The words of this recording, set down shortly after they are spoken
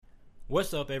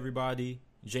What's up, everybody?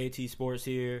 JT Sports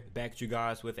here, back to you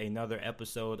guys with another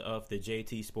episode of the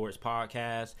JT Sports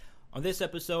Podcast. On this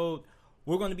episode,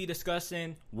 we're going to be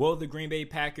discussing, will the Green Bay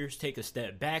Packers take a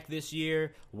step back this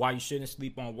year? Why you shouldn't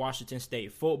sleep on Washington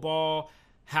State football?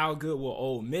 How good will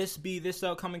Ole Miss be this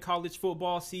upcoming college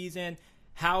football season?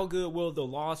 How good will the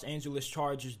Los Angeles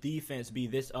Chargers defense be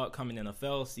this upcoming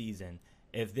NFL season?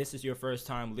 If this is your first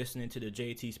time listening to the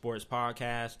JT Sports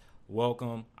Podcast,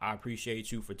 welcome. I appreciate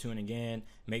you for tuning in.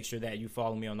 Make sure that you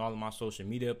follow me on all of my social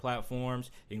media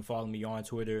platforms. You can follow me on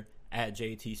Twitter at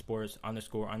JTSports__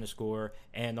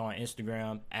 and on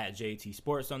Instagram at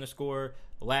JTSports_.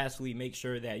 Lastly, make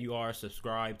sure that you are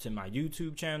subscribed to my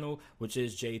YouTube channel, which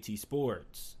is JT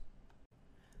Sports.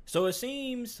 So it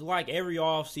seems like every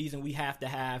offseason we have to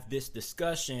have this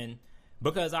discussion,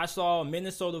 because I saw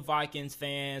Minnesota Vikings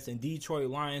fans and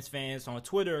Detroit Lions fans on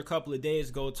Twitter a couple of days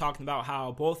ago talking about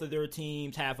how both of their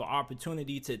teams have an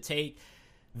opportunity to take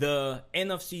the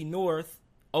NFC North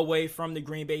away from the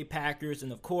Green Bay Packers.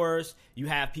 And of course, you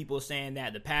have people saying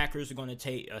that the Packers are going to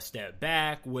take a step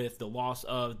back with the loss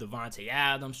of Davante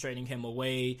Adams, trading him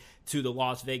away to the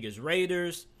Las Vegas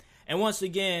Raiders. And once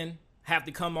again, have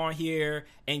to come on here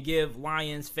and give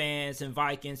Lions fans and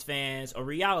Vikings fans a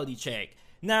reality check.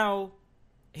 Now,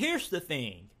 here's the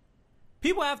thing.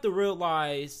 People have to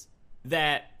realize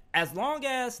that as long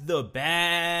as the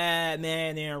bad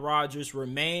man Aaron Rodgers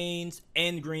remains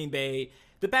in Green Bay,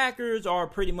 the Packers are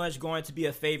pretty much going to be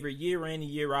a favorite year in and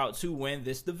year out to win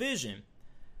this division.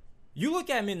 You look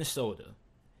at Minnesota.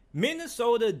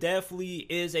 Minnesota definitely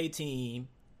is a team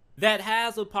that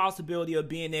has a possibility of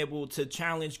being able to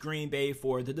challenge Green Bay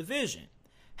for the division.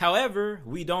 However,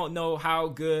 we don't know how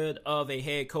good of a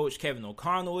head coach Kevin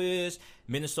O'Connell is.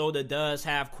 Minnesota does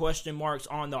have question marks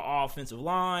on the offensive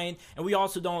line. And we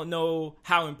also don't know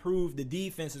how improved the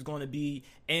defense is going to be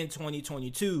in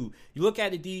 2022. You look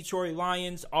at the Detroit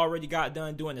Lions, already got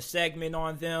done doing a segment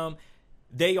on them.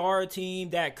 They are a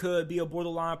team that could be a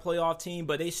borderline playoff team,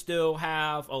 but they still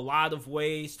have a lot of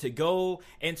ways to go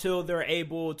until they're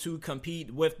able to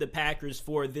compete with the Packers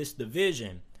for this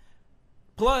division.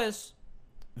 Plus,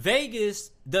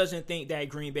 Vegas doesn't think that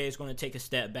Green Bay is going to take a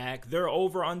step back. Their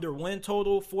over-under win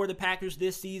total for the Packers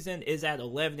this season is at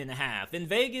 11.5. In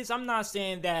Vegas, I'm not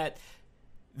saying that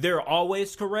they're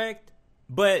always correct,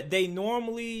 but they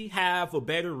normally have a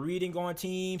better reading on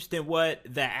teams than what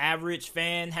the average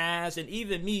fan has. And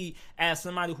even me, as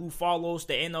somebody who follows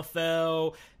the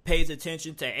NFL, pays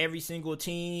attention to every single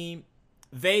team,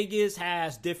 Vegas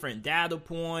has different data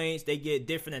points. They get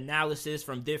different analysis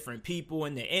from different people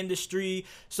in the industry.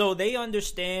 So they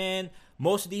understand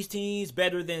most of these teams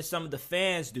better than some of the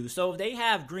fans do. So if they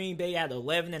have Green Bay at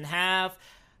 11.5,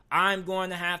 I'm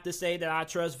going to have to say that I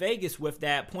trust Vegas with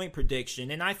that point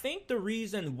prediction. And I think the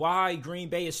reason why Green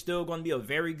Bay is still going to be a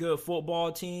very good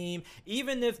football team,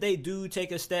 even if they do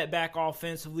take a step back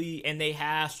offensively and they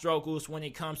have struggles when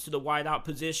it comes to the wideout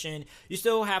position, you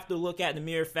still have to look at the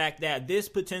mere fact that this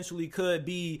potentially could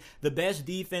be the best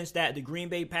defense that the Green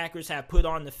Bay Packers have put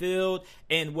on the field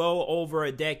in well over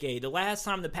a decade. The last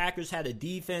time the Packers had a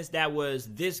defense that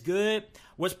was this good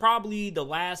was probably the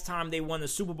last time they won the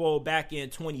Super Bowl back in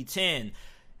 2010.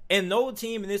 And no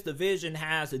team in this division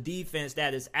has a defense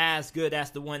that is as good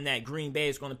as the one that Green Bay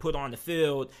is going to put on the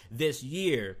field this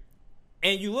year.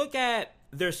 And you look at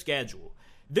their schedule.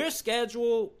 Their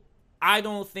schedule, I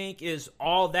don't think, is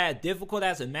all that difficult.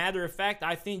 As a matter of fact,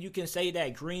 I think you can say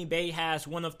that Green Bay has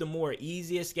one of the more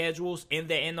easiest schedules in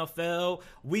the NFL.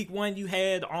 Week 1, you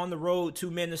head on the road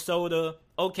to Minnesota.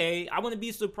 Okay, I wouldn't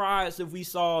be surprised if we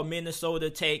saw Minnesota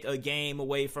take a game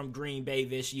away from Green Bay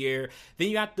this year. Then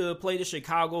you have to play the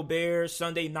Chicago Bears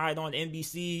Sunday night on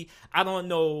NBC. I don't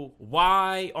know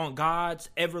why on God's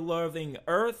ever-loving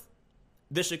earth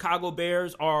the Chicago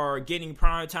Bears are getting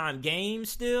primetime games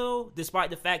still,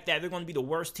 despite the fact that they're going to be the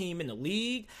worst team in the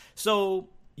league. So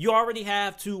you already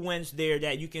have 2 wins there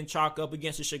that you can chalk up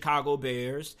against the Chicago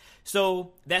Bears.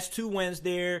 So that's 2 wins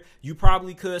there. You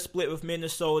probably could split with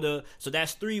Minnesota. So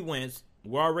that's 3 wins.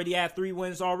 We're already at 3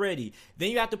 wins already. Then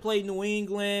you have to play New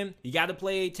England. You got to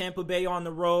play Tampa Bay on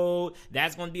the road.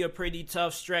 That's going to be a pretty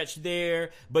tough stretch there.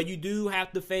 But you do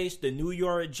have to face the New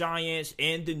York Giants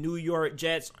and the New York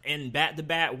Jets in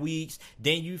back-to-back weeks.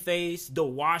 Then you face the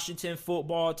Washington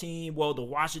football team. Well, the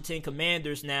Washington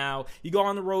Commanders now. You go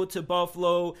on the road to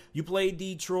Buffalo. You play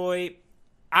Detroit.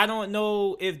 I don't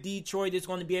know if Detroit is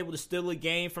going to be able to steal a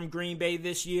game from Green Bay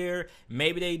this year.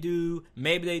 Maybe they do,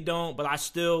 maybe they don't, but I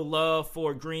still love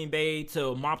for Green Bay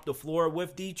to mop the floor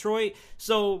with Detroit.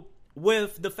 So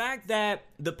with the fact that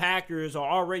the Packers are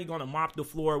already going to mop the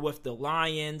floor with the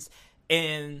Lions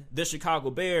and the Chicago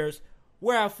Bears,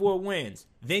 we're at 4 wins.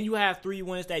 Then you have 3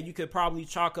 wins that you could probably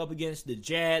chalk up against the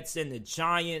Jets and the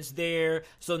Giants there.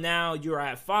 So now you're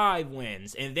at 5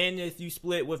 wins. And then if you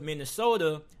split with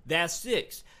Minnesota, that's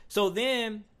 6. So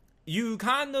then you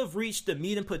kind of reach the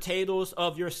meat and potatoes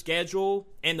of your schedule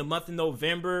in the month of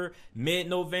November.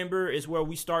 Mid-November is where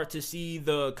we start to see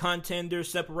the contenders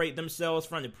separate themselves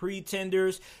from the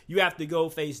pretenders. You have to go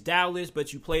face Dallas,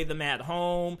 but you play them at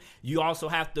home. You also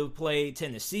have to play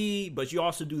Tennessee, but you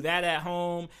also do that at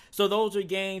home. So those are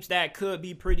games that could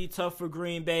be pretty tough for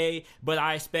Green Bay, but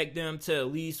I expect them to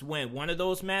at least win one of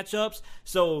those matchups.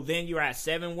 So then you're at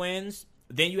 7 wins.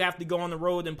 Then you have to go on the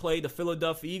road and play the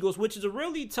Philadelphia Eagles, which is a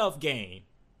really tough game.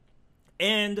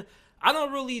 And I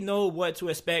don't really know what to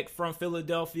expect from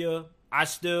Philadelphia. I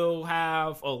still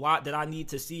have a lot that I need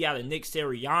to see out of Nick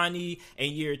Sirianni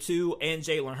in year 2 and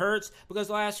Jalen Hurts, because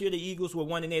last year the Eagles were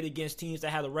 1-8 against teams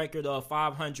that had a record of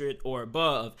 500 or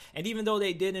above. And even though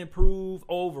they did improve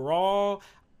overall,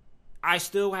 I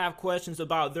still have questions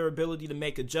about their ability to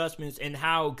make adjustments and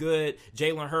how good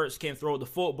Jalen Hurts can throw the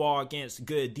football against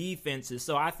good defenses.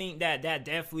 So I think that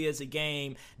definitely is a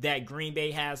game that Green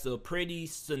Bay has a pretty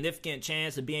significant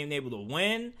chance of being able to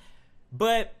win.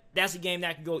 But that's a game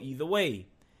that can go either way.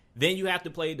 Then you have to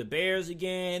play the Bears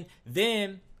again.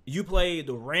 Then you play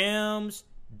the Rams,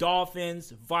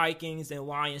 Dolphins, Vikings, and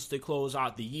Lions to close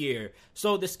out the year.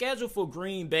 So the schedule for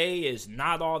Green Bay is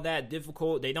not all that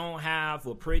difficult. They don't have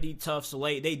a pretty tough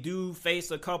slate. They do face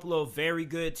a couple of very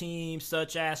good teams,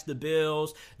 such as the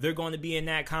Bills. They're going to be in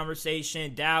that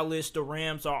conversation. Dallas, the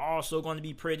Rams are also going to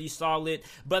be pretty solid.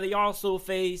 But they also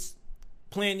face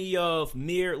plenty of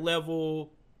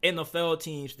mid-level NFL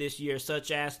teams this year, such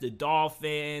as the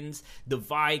Dolphins, the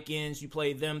Vikings. You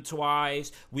play them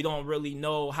twice. We don't really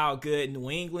know how good New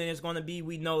England is going to be.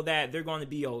 We know that they're going to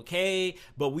be okay,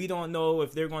 but we don't know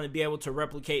if they're going to be able to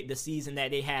replicate the season that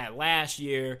they had last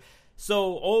year.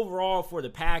 So overall for the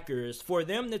Packers, for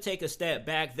them to take a step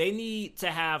back, they need to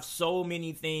have so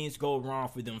many things go wrong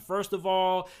for them. First of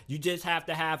all, you just have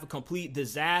to have a complete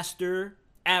disaster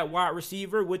at wide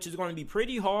receiver, which is going to be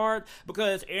pretty hard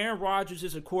because Aaron Rodgers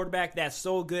is a quarterback that's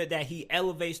so good that he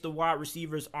elevates the wide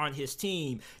receivers on his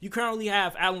team. You currently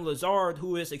have Allen Lazard,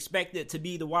 who is expected to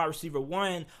be the wide receiver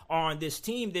 1 on this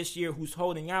team this year, who's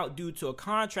holding out due to a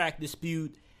contract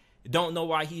dispute. Don't know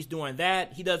why he's doing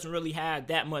that. He doesn't really have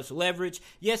that much leverage.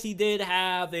 Yes, he did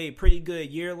have a pretty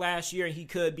good year last year, and he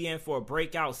could be in for a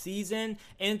breakout season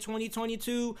in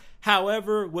 2022.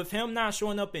 However, with him not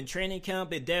showing up in training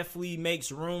camp, it definitely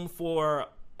makes room for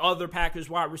other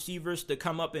Packers wide receivers to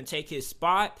come up and take his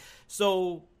spot.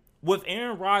 So with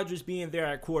Aaron Rodgers being there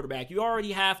at quarterback, you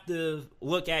already have to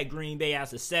look at Green Bay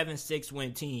as a 7-6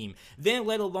 win team. Then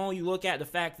let alone you look at the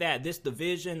fact that this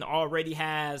division already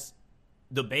has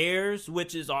the Bears,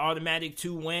 which is an automatic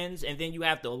 2 wins, and then you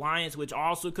have the Lions, which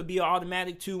also could be an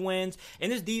automatic 2 wins,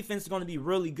 and this defense is going to be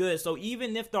really good. So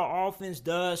even if the offense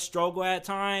does struggle at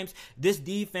times, this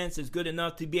defense is good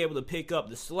enough to be able to pick up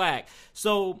the slack.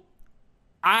 So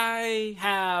I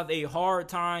have a hard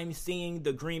time seeing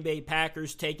the Green Bay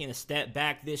Packers taking a step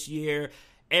back this year.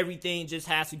 Everything just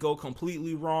has to go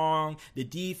completely wrong. The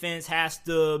defense has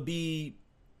to be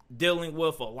dealing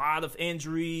with a lot of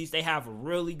injuries. They have a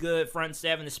really good front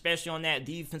 7, especially on that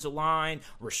defensive line.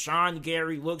 Rashawn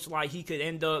Gary looks like he could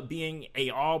end up being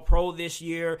a all-pro this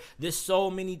year. There's so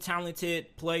many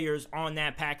talented players on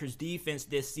that Packers defense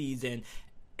this season.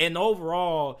 And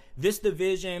overall, this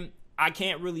division, I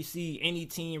can't really see any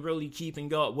team really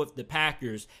keeping up with the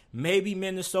Packers. Maybe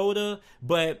Minnesota,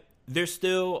 but there's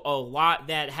still a lot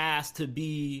that has to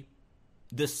be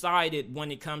decided when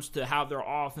it comes to how their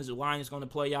offensive line is going to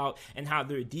play out and how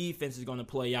their defense is going to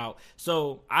play out.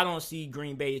 So I don't see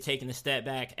Green Bay taking a step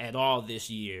back at all this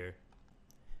year.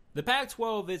 The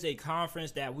Pac-12 is a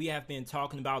conference that we have been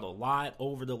talking about a lot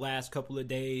over the last couple of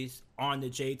days on the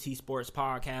JT Sports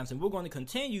Podcast, and we're going to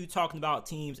continue talking about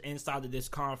teams inside of this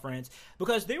conference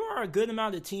because there are a good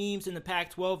amount of teams in the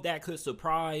Pac-12 that could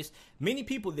surprise many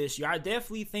people this year. I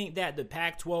definitely think that the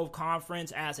Pac-12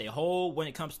 conference as a whole, when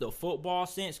it comes to the football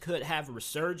sense, could have a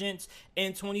resurgence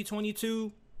in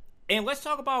 2022. And let's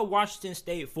talk about Washington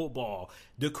State football,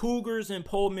 the Cougars in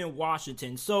Pullman,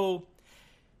 Washington. So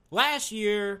last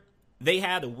year, they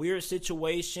had a weird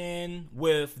situation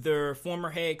with their former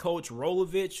head coach,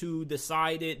 Rolovich, who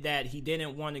decided that he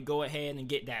didn't want to go ahead and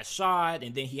get that shot,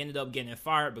 and then he ended up getting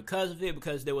fired because of it,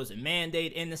 because there was a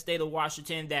mandate in the state of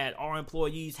Washington that all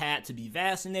employees had to be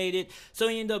vaccinated. So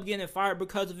he ended up getting fired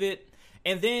because of it.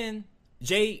 And then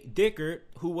Jay Dickert,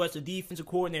 who was the defensive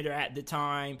coordinator at the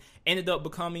time, ended up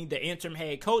becoming the interim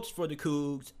head coach for the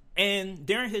Cougs. And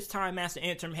during his time as the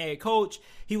interim head coach,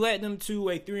 he led them to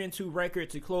a 3-2 record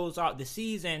to close out the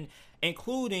season,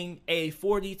 including a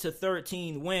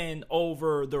 40-13 win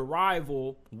over the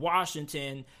rival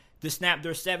Washington to snap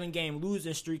their 7-game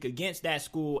losing streak against that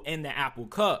school in the Apple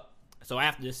Cup. So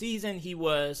after the season, he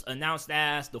was announced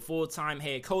as the full-time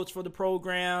head coach for the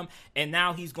program, and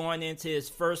now he's going into his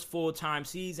first full-time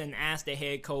season as the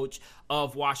head coach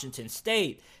of Washington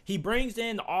State. He brings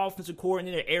in the offensive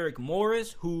coordinator Eric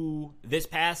Morris, who this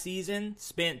past season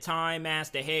spent time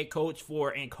as the head coach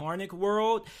for Incarnate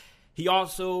World. He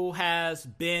also has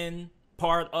been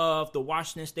part of the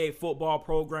Washington State football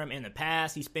program in the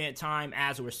past. He spent time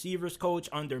as a receivers coach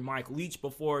under Mike Leach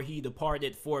before he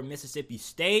departed for Mississippi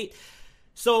State.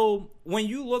 So when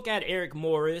you look at Eric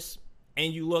Morris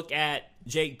and you look at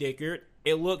Jake Dickert,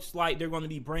 it looks like they're going to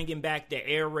be bringing back the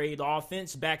air raid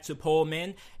offense back to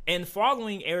Pullman. And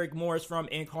following Eric Morris from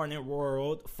Incarnate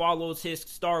World follows his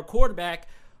star quarterback,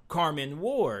 Cameron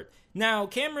Ward. Now,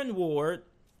 Cameron Ward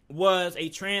was a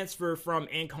transfer from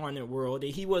Incarnate World,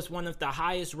 and he was one of the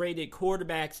highest rated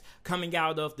quarterbacks coming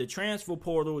out of the transfer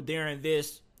portal during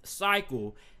this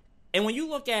cycle. And when you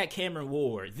look at Cameron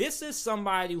Ward, this is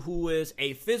somebody who is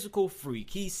a physical freak.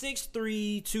 He's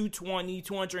 6'3", 220,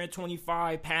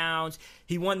 225 pounds.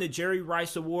 He won the Jerry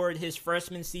Rice Award his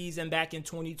freshman season back in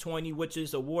 2020, which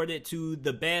is awarded to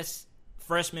the best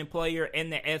freshman player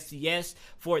in the FCS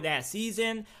for that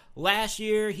season. Last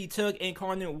year, he took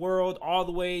Incarnate World all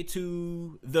the way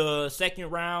to the second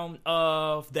round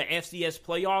of the FCS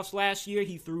playoffs last year.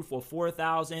 He threw for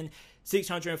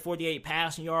 4,648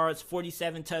 passing yards,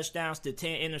 47 touchdowns to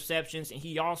 10 interceptions, and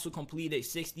he also completed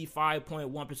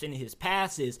 65.1% of his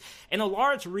passes. And a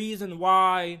large reason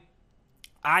why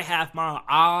I have my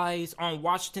eyes on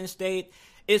Washington State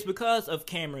is because of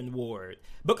Cameron Ward.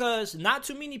 Because not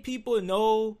too many people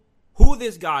know who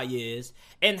this guy is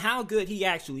and how good he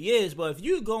actually is. But if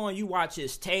you go and you watch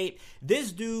his tape,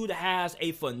 this dude has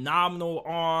a phenomenal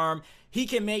arm. He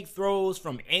can make throws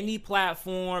from any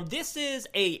platform. This is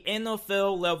a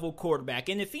NFL level quarterback.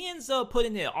 And if he ends up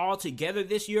putting it all together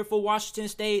this year for Washington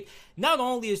State, not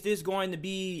only is this going to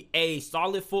be a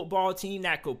solid football team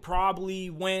that could probably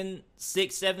win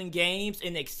 6-7 games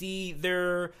and exceed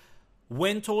their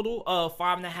win total of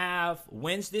 5.5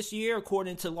 wins this year,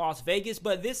 according to Las Vegas.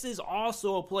 But this is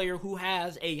also a player who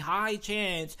has a high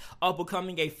chance of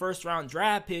becoming a first-round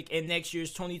draft pick in next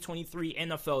year's 2023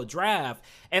 NFL Draft.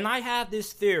 And I have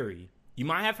this theory. You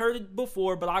might have heard it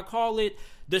before, but I call it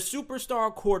the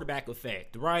superstar quarterback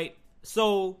effect, right?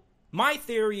 So my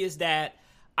theory is that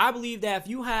I believe that if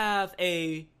you have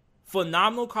a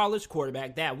phenomenal college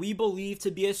quarterback that we believe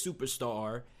to be a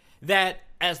superstar, that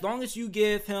as long as you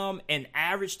give him an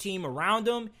average team around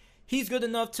him, he's good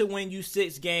enough to win you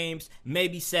 6 games,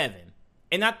 maybe 7.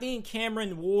 And I think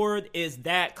Cameron Ward is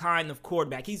that kind of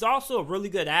quarterback. He's also a really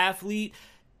good athlete.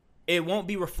 It won't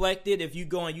be reflected if you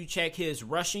go and you check his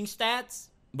rushing stats,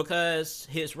 because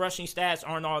his rushing stats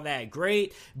aren't all that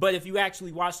great. But if you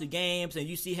actually watch the games and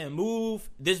you see him move,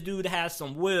 this dude has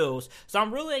some wheels. So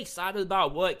I'm really excited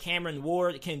about what Cameron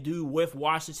Ward can do with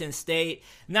Washington State.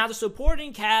 Now, the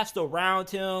supporting cast around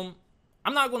him,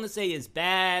 I'm not going to say it's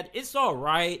bad. It's all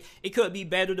right. It could be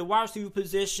better. The wide receiver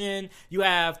position, you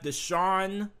have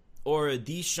Deshaun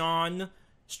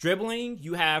Stribling.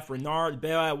 You have Renard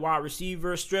Bell at wide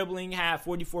receiver. Stribling had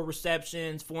 44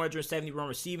 receptions, 471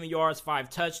 receiving yards, 5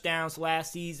 touchdowns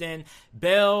last season.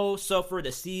 Bell suffered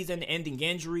a season-ending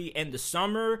injury in the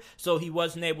summer, so he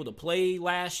wasn't able to play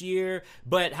last year.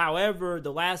 But however,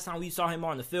 the last time we saw him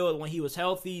on the field when he was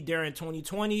healthy during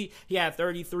 2020, he had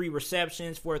 33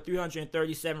 receptions for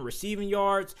 337 receiving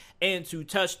yards and 2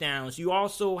 touchdowns. You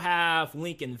also have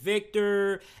Lincoln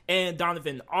Victor and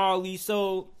Donovan Ollie.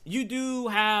 So you do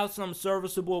have some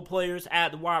serviceable players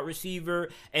at the wide receiver,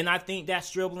 and I think that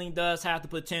Stribling does have the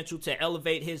potential to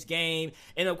elevate his game.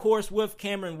 And of course, with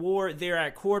Cameron Ward there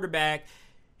at quarterback,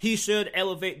 he should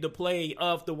elevate the play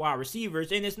of the wide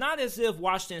receivers. And it's not as if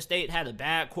Washington State had a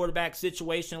bad quarterback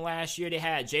situation last year. They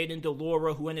had Jaden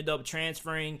DeLora, who ended up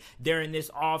transferring during this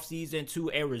offseason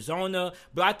to Arizona.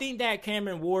 But I think that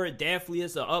Cameron Ward definitely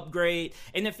is an upgrade.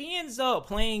 And if he ends up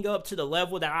playing up to the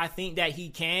level that I think that he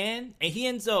can, and he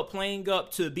ends up playing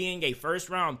up to being a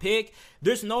first-round pick,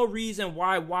 there's no reason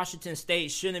why Washington State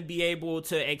shouldn't be able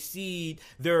to exceed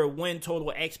their win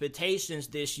total expectations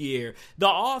this year. The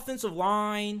offensive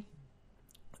line,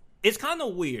 it's kind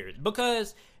of weird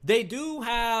because they do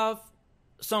have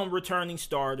some returning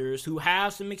starters who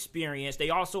have some experience. They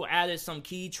also added some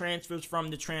key transfers from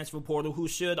the transfer portal who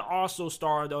should also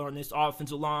start on this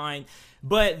offensive line.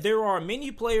 But there are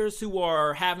many players who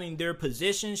are having their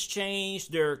positions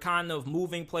changed. They're kind of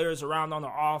moving players around on the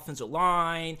offensive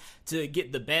line to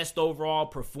get the best overall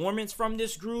performance from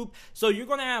this group. So you're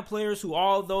going to have players who,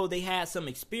 although they had some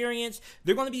experience,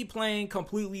 they're going to be playing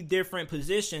completely different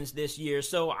positions this year.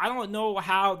 So I don't know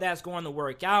how that's going to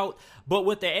work out. But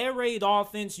with the air raid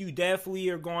offense, you definitely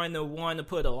are going to want to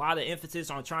put a lot of emphasis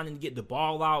on trying to get the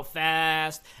ball out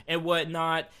fast and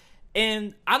whatnot.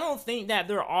 And I don't think that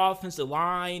their offensive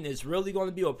line is really going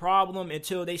to be a problem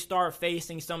until they start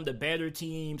facing some of the better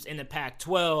teams in the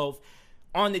Pac-12.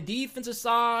 On the defensive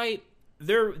side,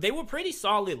 they were pretty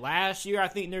solid last year. I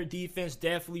think their defense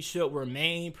definitely should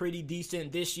remain pretty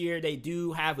decent this year. They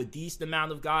do have a decent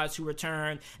amount of guys who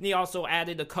return. And they also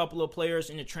added a couple of players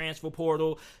in the transfer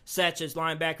portal, such as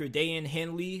linebacker Dayan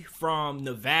Henley from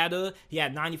Nevada. He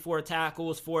had 94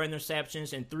 tackles, 4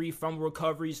 interceptions, and 3 fumble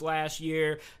recoveries last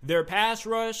year. Their pass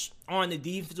rush on the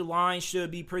defensive line should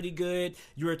be pretty good.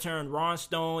 You return Ron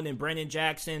Stone and Brennan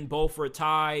Jackson. Both were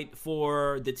tied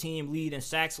for the team lead in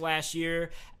sacks last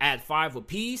year at 5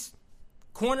 apiece.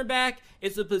 Cornerback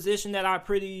is a position that I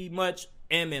pretty much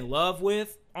am in love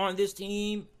with on this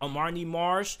team. Amarni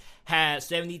Marsh had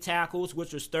 70 tackles,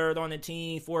 which was third on the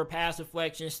team, 4 pass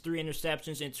deflections, 3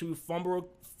 interceptions, and 2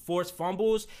 forced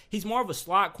fumbles. He's more of a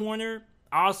slot corner.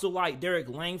 I also like Derek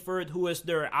Langford, who is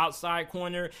their outside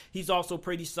corner. He's also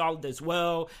pretty solid as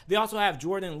well. They also have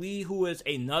Jordan Lee, who is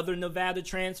another Nevada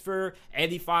transfer.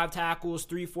 85 tackles,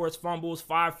 3 forced fumbles,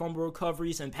 5 fumble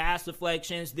recoveries, and pass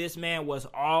deflections. This man was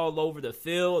all over the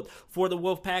field for the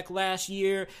Wolfpack last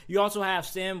year. You also have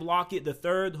Sam Lockett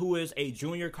III, who is a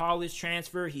junior college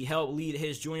transfer. He helped lead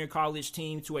his junior college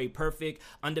team to a perfect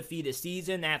undefeated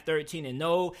season at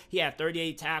 13-0. He had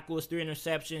 38 tackles, 3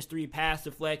 interceptions, 3 pass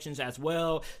deflections as well.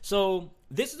 So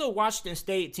this is a Washington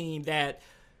State team that,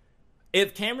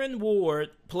 if Cameron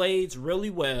Ward plays really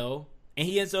well and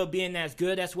he ends up being as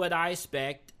good as what I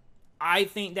expect, I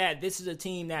think that this is a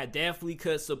team that definitely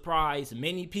could surprise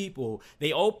many people.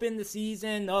 They opened the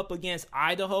season up against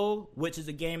Idaho, which is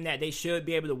a game that they should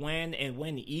be able to win and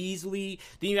win easily.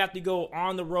 Then you have to go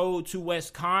on the road to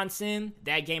Wisconsin.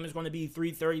 That game is going to be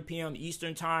 3:30 p.m.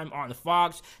 Eastern time on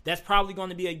Fox. That's probably going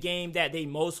to be a game that they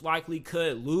most likely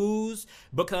could lose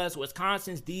because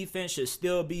Wisconsin's defense should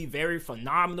still be very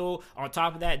phenomenal. On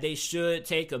top of that, they should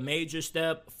take a major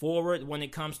step forward when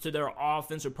it comes to their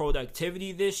offensive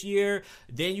productivity this year.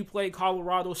 Then you play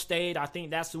Colorado State. I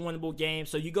think that's a winnable game.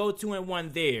 So you go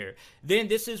 2-1 there. Then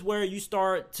this is where you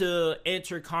start to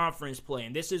enter conference play.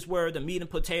 And this is where the meat and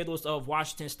potatoes of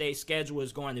Washington State's schedule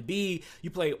is going to be. You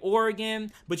play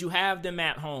Oregon, but you have them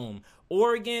at home.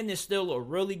 Oregon is still a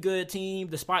really good team,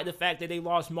 despite the fact that they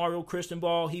lost Mario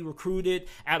Cristobal. He recruited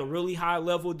at a really high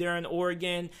level there in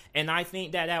Oregon, and I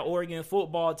think that Oregon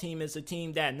football team is a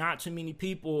team that not too many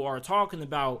people are talking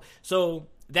about. So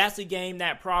that's a game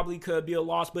that probably could be a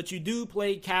loss, but you do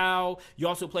play Cal. You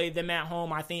also play them at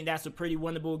home. I think that's a pretty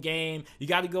winnable game. You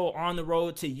got to go on the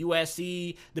road to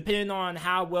USC. Depending on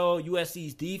how well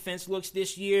USC's defense looks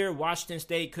this year, Washington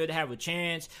State could have a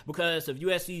chance because if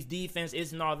USC's defense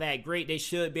isn't all that great, they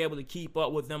should be able to keep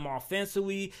up with them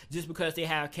offensively just because they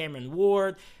have Cameron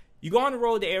Ward. You go on the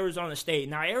road to Arizona State.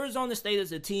 Now, Arizona State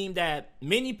is a team that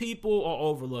many people are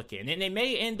overlooking, and they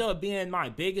may end up being my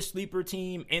biggest sleeper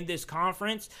team in this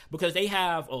conference because they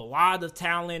have a lot of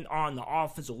talent on the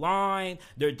offensive line.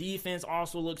 Their defense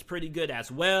also looks pretty good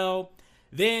as well.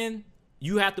 Then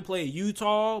you have to play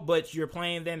Utah, but you're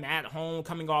playing them at home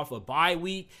coming off a bye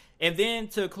week. And then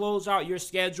to close out your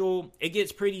schedule, it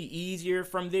gets pretty easier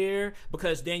from there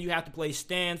because then you have to play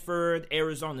Stanford,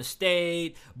 Arizona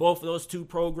State. Both of those two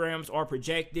programs are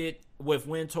projected with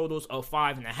win totals of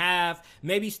 5.5.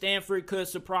 Maybe Stanford could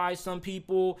surprise some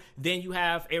people. Then you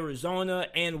have Arizona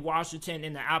and Washington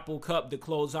in the Apple Cup to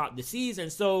close out the season.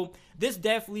 So this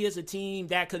definitely is a team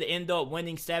that could end up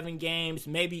winning 7 games,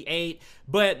 maybe 8.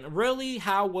 But really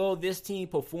how well this team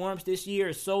performs this year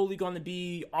is solely going to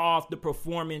be off the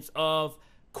performance of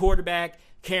quarterback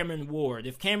Cameron Ward.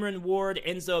 If Cameron Ward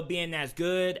ends up being as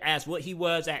good as what he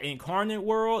was at Incarnate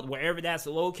World, wherever that's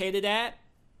located at,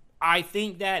 I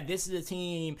think that this is a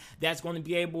team that's going to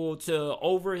be able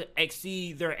to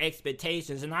exceed their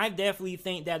expectations. And I definitely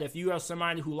think that if you are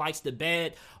somebody who likes to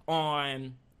bet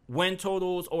on win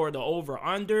totals or the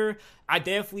over-under, I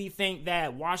definitely think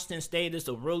that Washington State is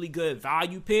a really good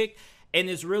value pick. And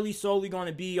it's really solely going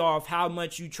to be off how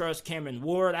much you trust Cameron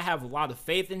Ward. I have a lot of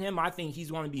faith in him. I think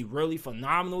he's going to be really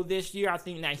phenomenal this year. I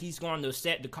think that he's going to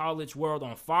set the college world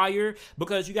on fire,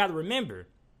 because you got to remember,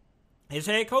 his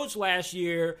head coach last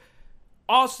year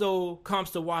also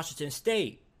comes to Washington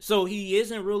State. So he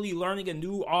isn't really learning a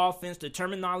new offense. The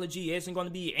terminology isn't going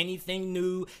to be anything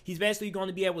new. He's basically going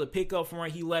to be able to pick up from where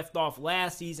he left off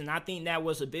last season. I think that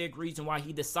was a big reason why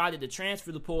he decided to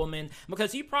transfer to Pullman,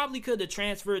 because he probably could have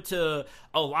transferred to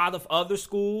a lot of other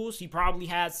schools. He probably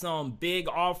had some big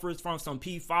offers from some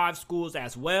P5 schools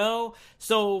as well.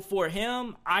 So for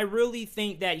him, I really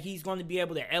think that he's going to be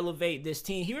able to elevate this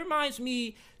team. He reminds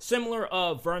me similar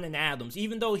of Vernon Adams,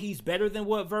 even though he's better than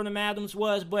what Vernon Adams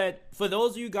was. But for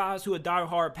those of you guys who are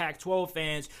diehard Pac-12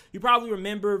 fans, you probably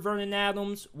remember Vernon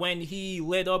Adams when he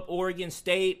lit up Oregon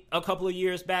State a couple of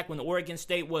years back, when Oregon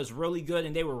State was really good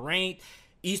and they were ranked.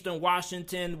 Eastern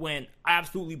Washington went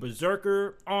absolutely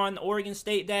berserker on Oregon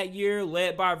State that year,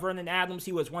 led by Vernon Adams.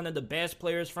 He was one of the best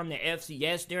players from the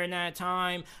FCS during that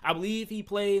time. I believe he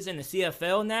plays in the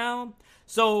CFL now.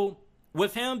 So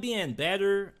with him being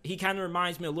better, he kind of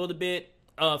reminds me a little bit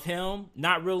of him,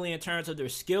 not really in terms of their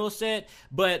skill set,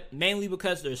 but mainly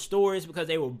because of their stories, because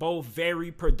they were both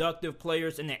very productive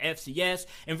players in the FCS.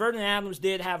 And Vernon Adams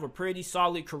did have a pretty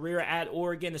solid career at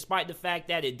Oregon, despite the fact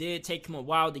that it did take him a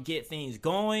while to get things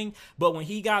going. But when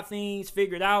he got things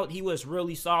figured out, he was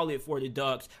really solid for the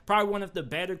Ducks. Probably one of the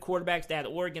better quarterbacks that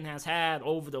Oregon has had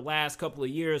over the last couple of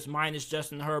years, minus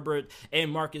Justin Herbert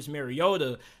and Marcus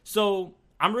Mariota. So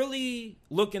I'm really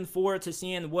looking forward to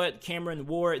seeing what Cameron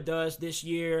Ward does this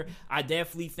year. I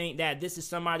definitely think that this is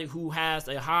somebody who has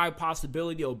a high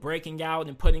possibility of breaking out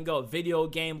and putting up video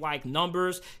game-like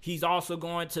numbers. He's also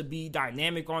going to be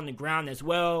dynamic on the ground as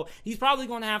well. He's probably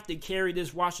going to have to carry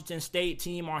this Washington State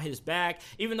team on his back,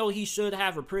 even though he should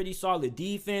have a pretty solid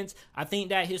defense. I think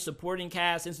that his supporting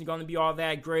cast isn't going to be all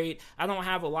that great. I don't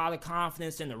have a lot of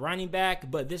confidence in the running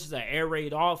back, but this is an air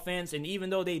raid offense, and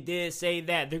even though they did say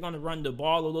that they're going to run the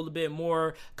ball a little bit more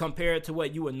compared to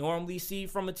what you would normally see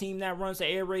from a team that runs an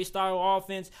air raid style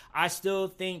offense, I still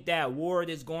think that Ward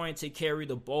is going to carry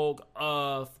the bulk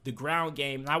of the ground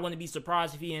game, and I wouldn't be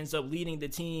surprised if he ends up leading the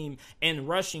team in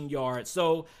rushing yards.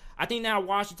 So I think now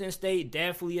Washington State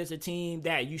definitely is a team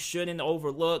that you shouldn't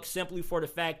overlook, simply for the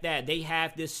fact that they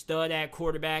have this stud at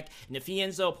quarterback, and if he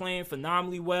ends up playing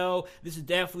phenomenally well, this is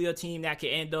definitely a team that could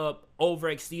end up over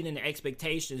exceeding the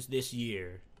expectations this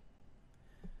year.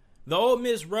 The Ole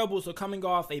Miss Rebels are coming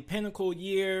off a pinnacle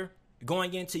year,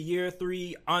 going into year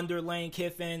 3 under Lane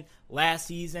Kiffin. Last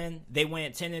season, they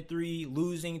went 10-3,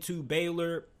 losing to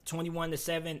Baylor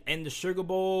 21-7 in the Sugar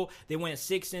Bowl. They went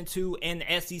 6-2 in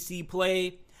SEC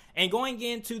play. And going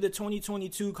into the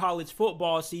 2022 college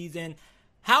football season,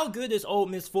 how good is Ole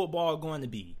Miss football going to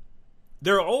be?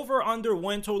 Their over-under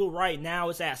win total right now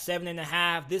is at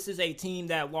 7.5. This is a team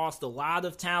that lost a lot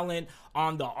of talent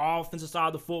on the offensive side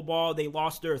of the football. They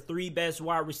lost their 3 best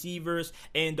wide receivers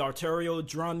in Dartario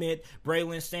Drummond,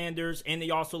 Braylon Sanders, and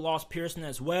they also lost Pearson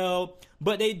as well.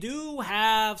 But they do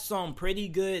have some pretty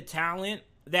good talent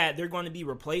that they're going to be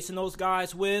replacing those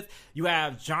guys with. You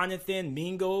have Jonathan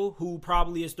Mingo, who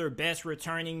probably is their best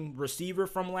returning receiver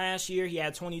from last year. He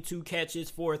had 22 catches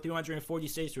for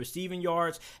 346 receiving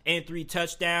yards and 3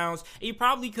 touchdowns. He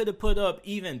probably could have put up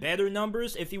even better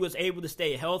numbers if he was able to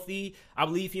stay healthy. I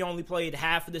believe he only played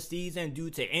half of the season due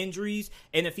to injuries,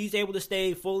 and if he's able to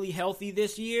stay fully healthy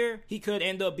this year, he could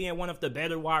end up being one of the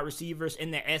better wide receivers in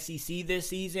the SEC this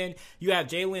season. You have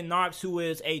Jalen Knox, who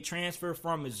is a transfer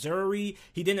from Missouri.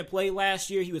 He didn't play last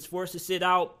year. He was forced to sit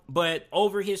out, but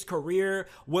over his career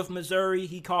with Missouri,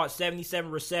 he caught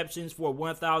 77 receptions for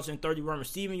 1,031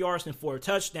 receiving yards and 4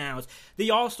 touchdowns. They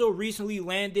also recently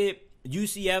landed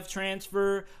UCF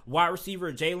transfer wide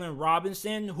receiver Jalen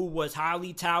Robinson, who was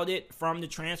highly touted from the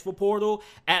transfer portal.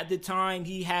 At the time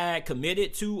he had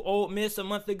committed to Ole Miss a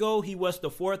month ago, he was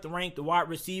the 4th ranked wide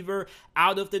receiver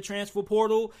out of the transfer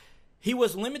portal. He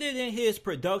was limited in his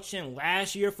production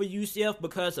last year for UCF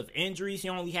because of injuries. He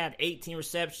only had 18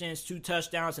 receptions, 2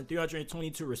 touchdowns, and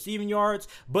 322 receiving yards.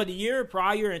 But the year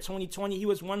prior, in 2020, he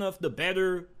was one of the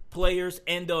better players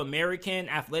in the American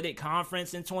Athletic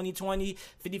Conference in 2020.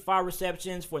 55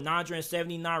 receptions for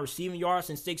 979 receiving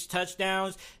yards and 6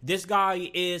 touchdowns. This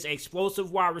guy is an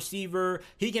explosive wide receiver.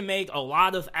 He can make a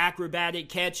lot of acrobatic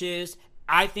catches.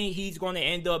 I think he's going to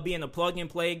end up being a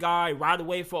plug-and-play guy right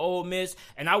away for Ole Miss,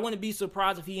 and I wouldn't be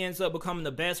surprised if he ends up becoming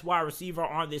the best wide receiver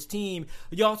on this team.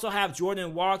 You also have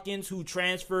Jordan Watkins, who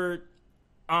transferred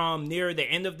near the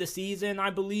end of the season, I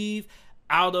believe,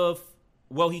 out of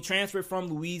he transferred from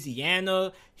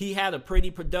Louisiana. He had a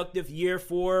pretty productive year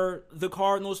for the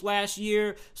Cardinals last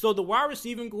year. So the wide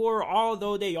receiving core,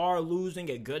 although they are losing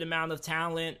a good amount of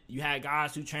talent, you had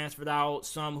guys who transferred out,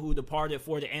 some who departed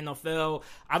for the NFL.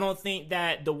 I don't think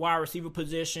that the wide receiver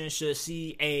position should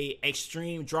see a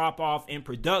extreme drop-off in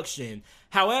production.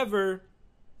 However,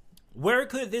 where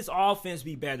could this offense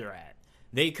be better at?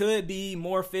 They could be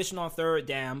more efficient on third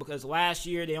down because last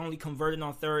year they only converted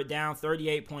on third down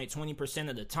 38.20%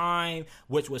 of the time,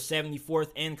 which was 74th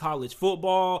in college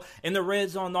football. And the red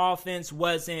zone offense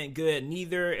wasn't good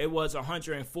neither. It was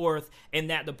 104th in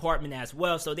that department as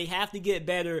well. So they have to get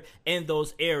better in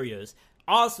those areas.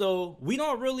 Also, we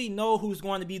don't really know who's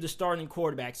going to be the starting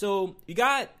quarterback. So you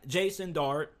got Jackson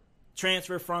Dart,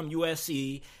 transfer from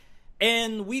USC,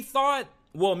 and we thought,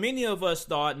 well, many of us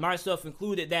thought, myself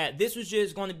included, that this was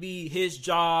just going to be his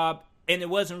job and it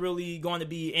wasn't really going to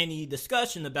be any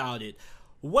discussion about it.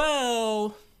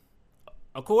 Well,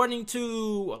 according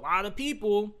to a lot of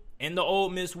people in the Ole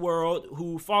Miss world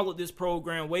who followed this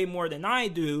program way more than I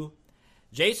do,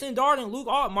 Jackson Dart and Luke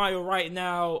Altmyer right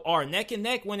now are neck and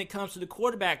neck when it comes to the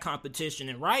quarterback competition.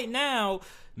 And right now,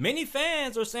 many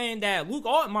fans are saying that Luke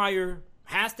Altmyer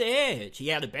has the edge. He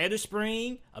had a better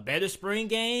spring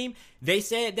game. They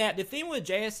said that the thing with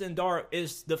Jackson Dart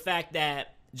is the fact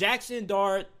that Jackson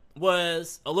Dart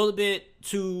was a little bit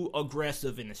too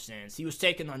aggressive in a sense. He was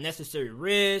taking unnecessary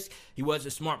risks. He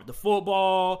wasn't smart with the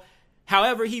football.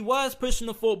 However, he was pushing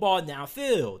the football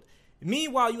downfield.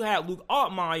 Meanwhile, you had Luke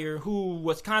Altmyer, who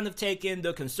was kind of taking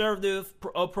the conservative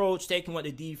approach, taking what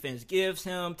the defense gives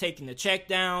him, taking the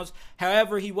checkdowns.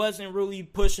 However, he wasn't really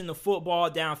pushing the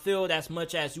football downfield as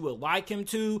much as you would like him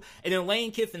to. And in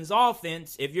Lane Kiffin's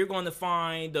offense, if you're going to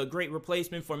find a great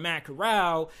replacement for Matt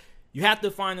Corral, you have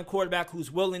to find a quarterback who's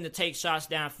willing to take shots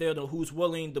downfield or who's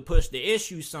willing to push the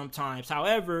issue sometimes.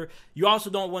 However, you also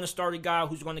don't want to start a guy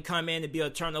who's going to come in and be a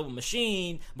turnover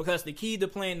machine, because the key to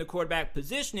playing the quarterback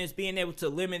position is being able to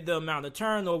limit the amount of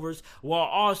turnovers while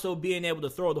also being able to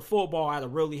throw the football at a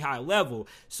really high level.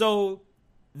 So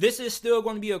this is still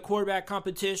going to be a quarterback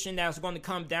competition that's going to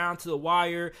come down to the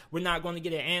wire. We're not going to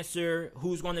get an answer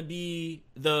who's going to be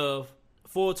the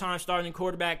full-time starting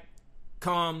quarterback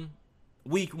come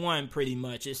week one, pretty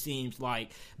much, it seems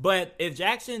like. But if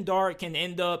Jackson Dart can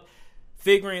end up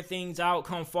figuring things out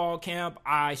come fall camp,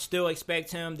 I still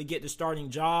expect him to get the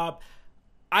starting job.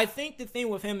 I think the thing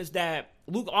with him is that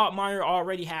Luke Altmyer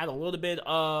already had a little bit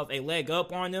of a leg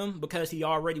up on him because he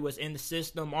already was in the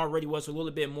system, already was a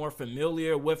little bit more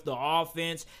familiar with the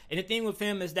offense. And the thing with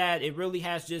him is that it really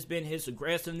has just been his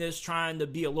aggressiveness, trying to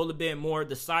be a little bit more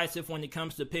decisive when it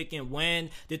comes to picking when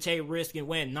to take risk and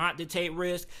when not to take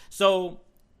risk. So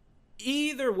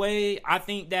either way, I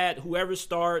think that whoever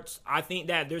starts, I think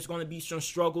that there's going to be some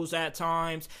struggles at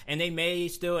times, and they may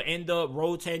still end up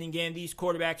rotating in these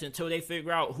quarterbacks until they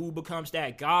figure out who becomes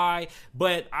that guy.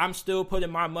 But I'm still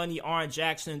putting my money on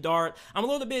Jackson Dart. I'm a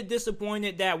little bit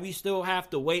disappointed that we still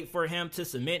have to wait for him to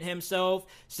submit himself.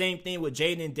 Same thing with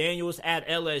Jaden Daniels at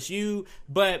LSU.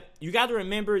 But you got to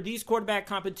remember, these quarterback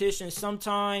competitions,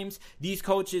 sometimes these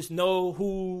coaches know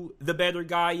who the better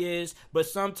guy is, but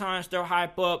sometimes they'll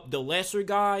hype up the lesser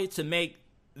guy to make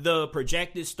the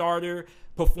projected starter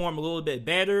perform a little bit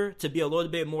better, to be a little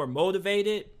bit more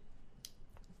motivated.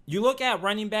 You look at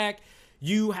running back,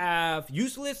 you have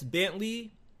Useless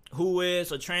Bentley, who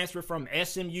is a transfer from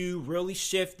SMU, really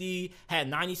shifty, had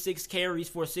 96 carries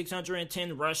for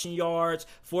 610 rushing yards,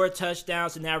 4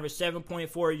 touchdowns, and average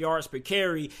 7.4 yards per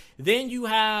carry. Then you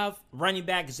have running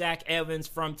back Zach Evans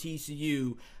from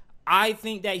TCU. I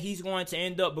think that he's going to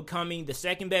end up becoming the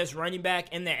second best running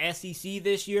back in the SEC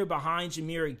this year behind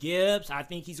Jahmyr Gibbs. I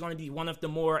think he's going to be one of the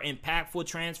more impactful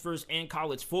transfers in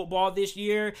college football this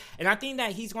year. And I think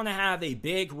that he's going to have a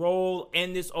big role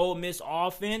in this Ole Miss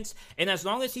offense. And as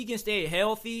long as he can stay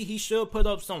healthy, he should put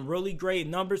up some really great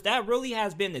numbers. That really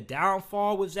has been the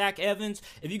downfall with Zach Evans.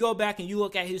 If you go back and you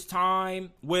look at his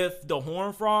time with the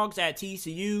Horned Frogs at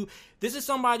TCU, this is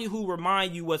somebody who,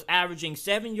 remind you, was averaging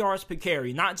 7 yards per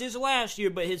carry, not just last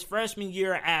year, but his freshman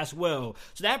year as well.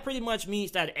 So that pretty much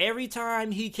means that every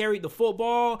time he carried the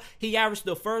football, he averaged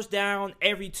the first down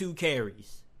every 2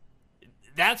 carries.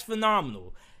 That's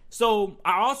phenomenal. So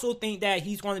I also think that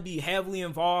he's going to be heavily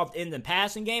involved in the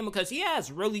passing game because he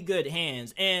has really good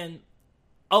hands. And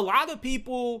a lot of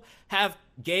people have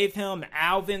gave him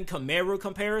Alvin Kamara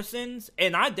comparisons,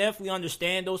 and I definitely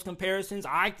understand those comparisons.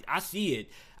 I see it.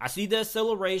 I see the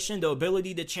acceleration, the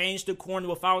ability to change the corner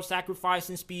without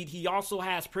sacrificing speed. He also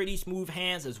has pretty smooth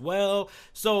hands as well.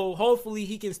 So hopefully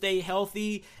he can stay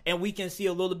healthy and we can see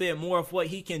a little bit more of what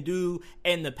he can do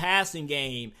in the passing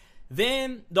game.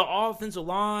 Then the offensive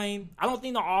line, I don't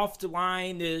think the offensive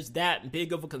line is that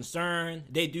big of a concern.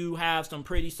 They do have some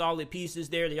pretty solid pieces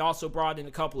there. They also brought in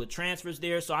a couple of transfers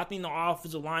there. So I think the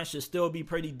offensive line should still be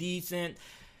pretty decent.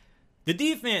 The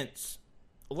defense,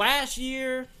 last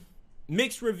year,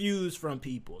 mixed reviews from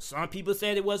people. Some people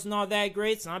said it wasn't all that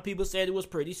great. Some people said it was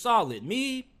pretty solid.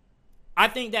 I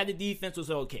think that the defense was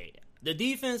okay. The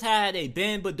defense had a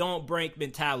bend but don't break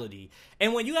mentality.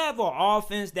 And when you have an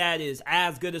offense that is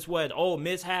as good as what Ole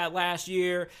Miss had last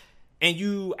year, and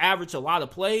you average a lot of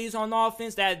plays on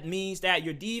offense, that means that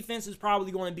your defense is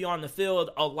probably going to be on the field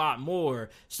a lot more.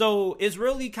 So it's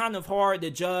really kind of hard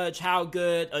to judge how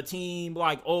good a team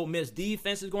like Ole Miss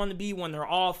defense is going to be when their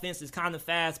offense is kind of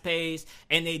fast-paced,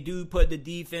 and they do put the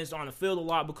defense on the field a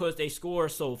lot because they score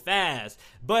so fast.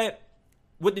 But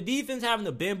with the defense having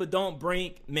a bend but don't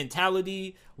break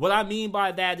mentality, what I mean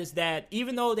by that is that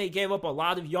even though they gave up a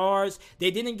lot of yards, they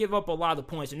didn't give up a lot of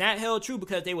points. And that held true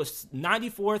because they was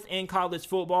 94th in college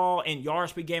football in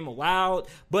yards per game allowed,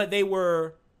 but they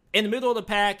were in the middle of the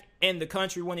pack in the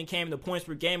country when it came to points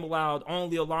per game allowed,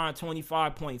 only allowing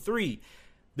 25.3.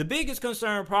 The biggest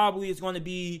concern probably is going to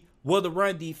be, will the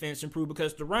run defense improve?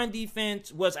 Because the run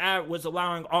defense was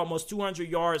allowing almost 200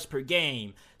 yards per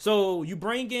game. So you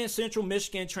bring in Central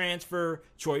Michigan transfer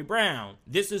Troy Brown.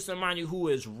 This is somebody who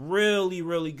is really,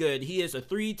 really good. He is a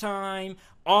 3-time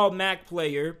All-MAC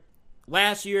player.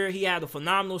 Last year, he had a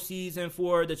phenomenal season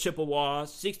for the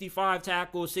Chippewas. 65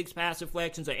 tackles, 6 pass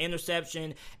deflections, an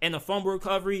interception, and a fumble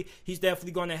recovery. He's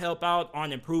definitely going to help out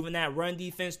on improving that run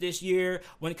defense this year.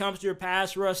 When it comes to your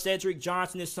pass rush, Cedric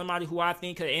Johnson is somebody who I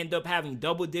think could end up having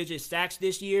double-digit sacks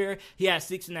this year. He had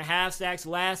 6.5 sacks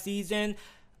last season.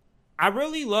 I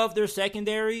really love their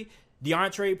secondary.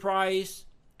 DeAndre Price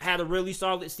had a really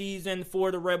solid season for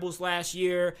the Rebels last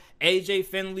year. AJ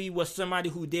Finley was somebody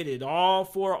who did it all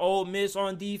for Ole Miss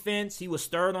on defense. He was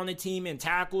third on the team in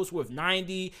tackles with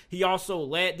 90. He also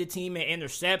led the team in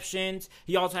interceptions.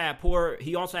 He also had 4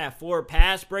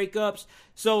 pass breakups.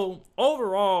 So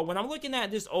overall, when I'm looking at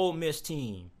this Ole Miss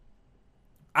team,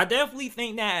 I definitely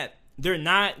think that they're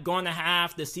not going to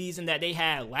have the season that they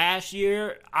had last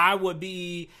year. I would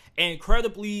be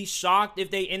incredibly shocked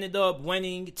if they ended up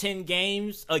winning 10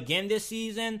 games again this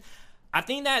season. I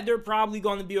think that they're probably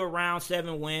going to be around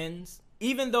 7 wins,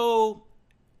 even though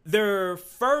their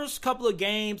first couple of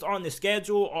games on the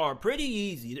schedule are pretty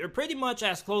easy. They're pretty much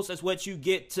as close as what you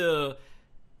get to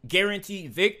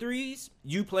guaranteed victories.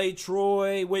 You play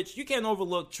Troy, which you can't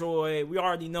overlook Troy. We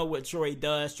already know what Troy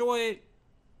does. Troy,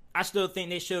 I still think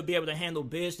they should be able to handle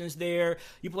business there.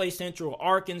 You play Central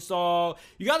Arkansas.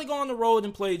 You got to go on the road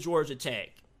and play Georgia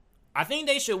Tech. I think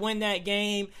they should win that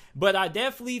game, but I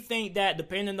definitely think that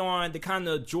depending on the kind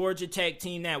of Georgia Tech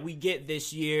team that we get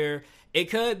this year, it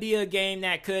could be a game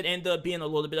that could end up being a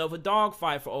little bit of a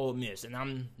dogfight for Ole Miss. And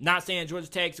I'm not saying Georgia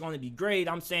Tech is going to be great.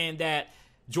 I'm saying that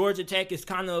Georgia Tech is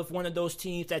kind of one of those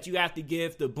teams that you have to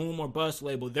give the boom or bust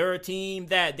label. They're a team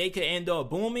that they could end up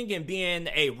booming and being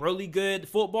a really good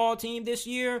football team this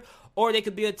year, or they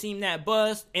could be a team that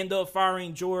busts, end up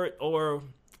firing their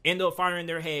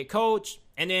head coach,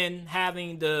 and then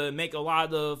having to make a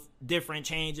lot of different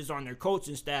changes on their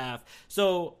coaching staff.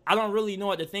 So I don't really know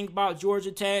what to think about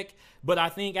Georgia Tech, but I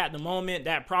think at the moment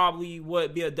that probably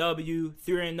would be a W.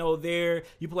 3-0 there.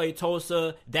 You play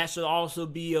Tulsa. That should also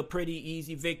be a pretty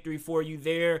easy victory for you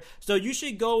there. So you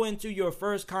should go into your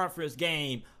first conference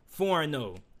game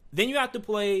 4-0. Then you have to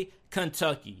play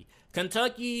Kentucky.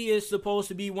 Kentucky is supposed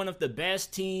to be one of the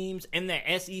best teams in the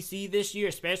SEC this year,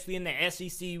 especially in the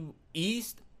SEC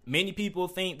East. Many people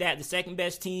think that the second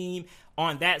best team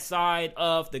on that side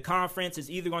of the conference is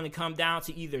either going to come down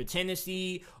to either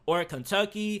Tennessee or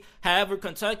Kentucky. However,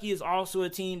 Kentucky is also a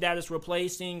team that is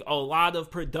replacing a lot of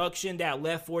production that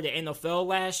left for the NFL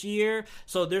last year.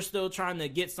 So they're still trying to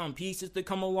get some pieces to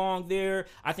come along there.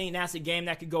 I think that's a game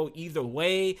that could go either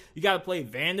way. You got to play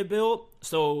Vanderbilt.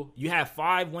 So you have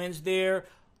 5 wins there.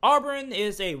 Auburn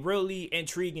is a really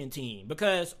intriguing team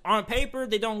because on paper,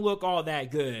 they don't look all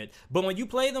that good. But when you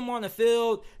play them on the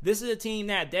field, this is a team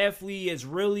that definitely is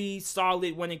really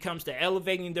solid when it comes to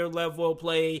elevating their level of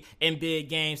play in big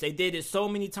games. They did it so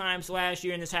many times last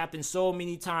year, and it's happened so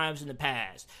many times in the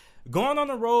past. Going on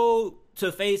the road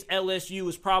to face LSU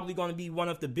is probably going to be one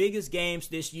of the biggest games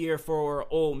this year for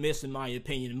Ole Miss, in my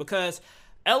opinion, because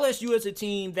LSU is a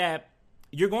team that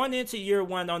you're going into year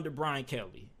 1 under Brian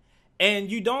Kelly,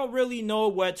 and you don't really know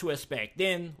what to expect.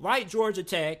 Then, like Georgia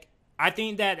Tech, I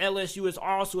think that LSU is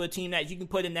also a team that you can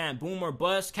put in that boom or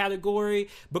bust category,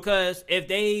 because if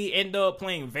they end up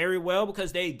playing very well,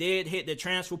 because they did hit the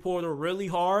transfer portal really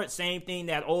hard, same thing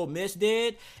that Ole Miss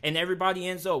did, and everybody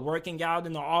ends up working out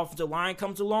and the offensive line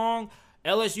comes along,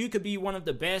 LSU could be one of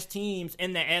the best teams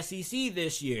in the SEC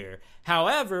this year.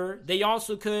 However, they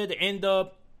also could end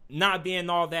up not being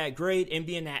all that great and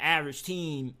being an average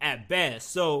team at best.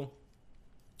 So,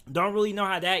 don't really know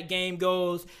how that game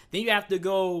goes. Then you have to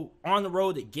go on the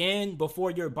road again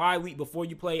before your bye week, before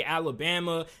you play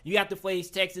Alabama. You have to face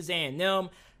Texas A&M.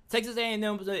 Texas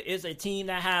A&M is a team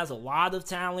that has a lot of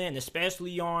talent,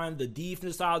 especially on the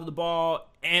defense side of the ball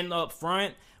and up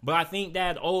front. But I think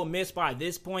that Ole Miss by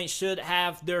this point should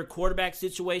have their quarterback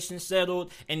situation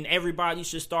settled, and everybody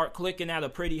should start clicking at a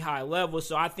pretty high level.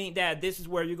 So I think that this is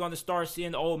where you're going to start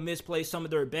seeing Ole Miss play some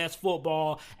of their best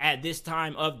football at this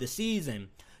time of the season.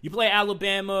 You play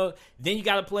Alabama, then you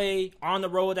got to play on the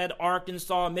road at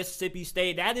Arkansas, Mississippi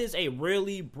State. That is a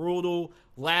really brutal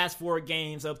last 4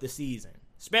 games of the season,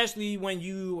 especially when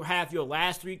you have your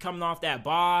last 3 coming off that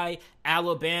bye,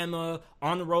 Alabama,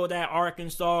 on the road at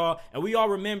Arkansas. And we all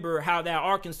remember how that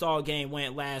Arkansas game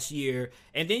went last year.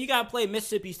 And then you got to play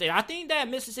Mississippi State. I think that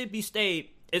Mississippi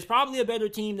State is probably a better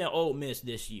team than Ole Miss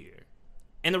this year.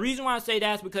 And the reason why I say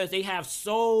that is because they have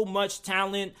so much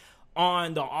talent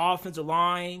on the offensive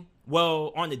line.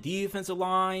 Well, on the defensive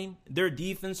line, their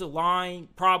defensive line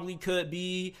probably could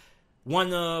be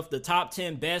one of the top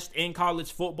 10 best in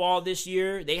college football this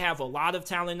year. They have a lot of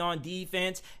talent on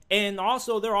defense, and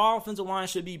also their offensive line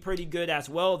should be pretty good as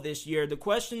well this year. The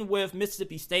question with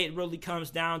Mississippi State really comes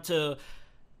down to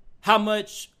how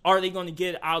much are they going to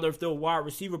get out of their wide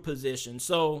receiver position.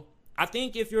 So I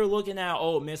think if you're looking at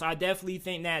Ole Miss, I definitely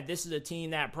think that this is a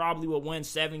team that probably will win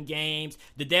 7 games.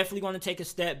 They're definitely going to take a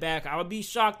step back. I would be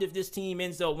shocked if this team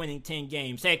ends up winning 10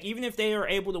 games. Heck, even if they are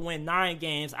able to win 9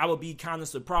 games, I would be kind of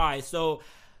surprised. So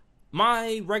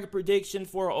my record prediction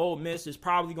for Ole Miss is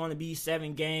probably going to be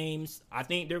 7 games. I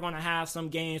think they're going to have some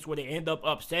games where they end up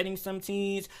upsetting some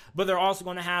teams, but they're also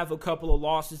going to have a couple of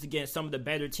losses against some of the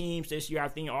better teams this year. I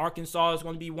think Arkansas is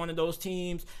going to be one of those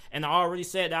teams, and I already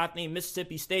said that I think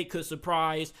Mississippi State could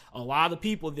surprise a lot of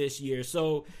people this year.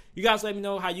 So you guys let me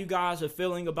know how you guys are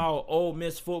feeling about Ole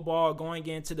Miss football going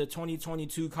into the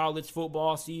 2022 college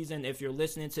football season. If you're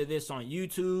listening to this on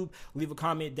YouTube, leave a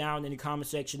comment down in the comment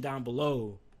section down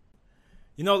below.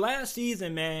 You know, last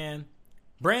season, man,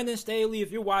 Brandon Staley,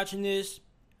 if you're watching this,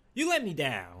 you let me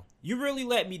down. You really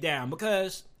let me down,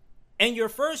 because in your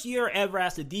first year ever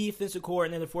as the defensive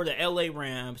coordinator for the LA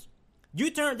Rams,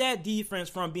 you turned that defense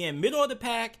from being middle of the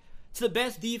pack to the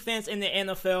best defense in the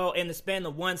NFL in the span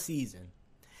of 1 season.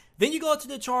 Then you go to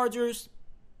the Chargers,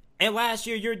 and last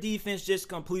year your defense just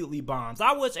completely bombs.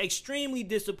 I was extremely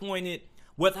disappointed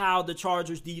with how the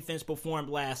Chargers defense performed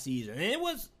last season, and it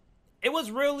was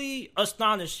really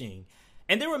astonishing.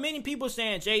 And there were many people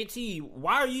saying, JT,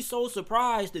 why are you so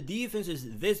surprised the defense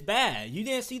is this bad? You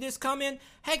didn't see this coming?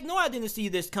 Heck no, I didn't see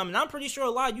this coming. I'm pretty sure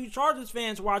a lot of you Chargers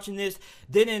fans watching this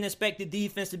didn't expect the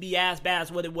defense to be as bad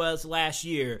as what it was last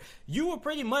year. You were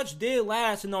pretty much dead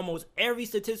last in almost every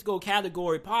statistical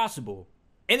category possible.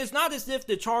 And it's not as if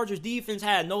the Chargers defense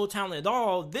had no talent at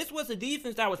all. This was a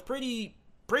defense that was pretty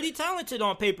talented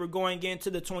on paper going into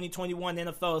the 2021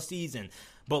 NFL season.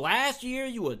 But last year,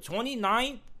 you were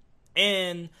 29th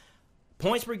in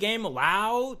points per game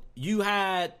allowed. You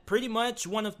had pretty much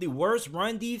one of the worst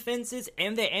run defenses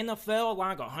in the NFL,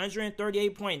 like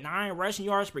 138.9 rushing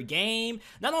yards per game.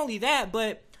 Not only that,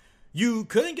 but you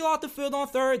couldn't get off the field on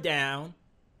 3rd down,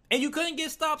 and you couldn't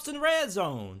get stops in the red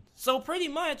zone. So pretty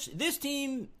much, this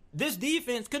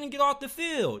defense couldn't get off the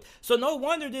field. So no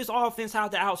wonder this offense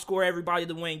had to outscore everybody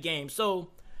to win games. So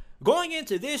going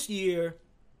into this year,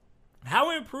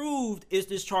 how improved is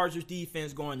this Chargers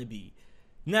defense going to be?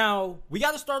 Now, we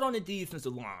got to start on the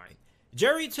defensive line.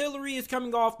 Jerry Tillery is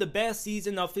coming off the best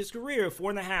season of his career.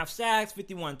 4.5 sacks,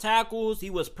 51 tackles. He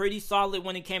was pretty solid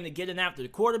when it came to getting after the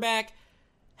quarterback.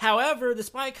 However,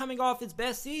 despite coming off his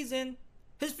best season,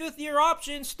 his 5th-year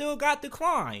option still got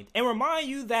declined. And remind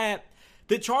you that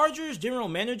the Chargers general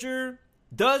manager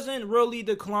doesn't really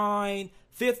decline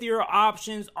 5th-year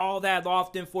options all that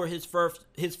often for his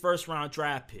first round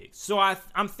draft picks. So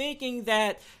I'm thinking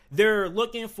that they're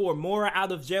looking for more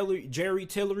out of Jerry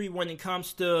Tillery when it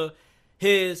comes to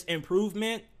his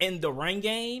improvement in the run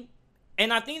game.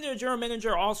 And I think their general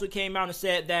manager also came out and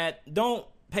said that don't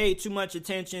pay too much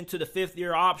attention to the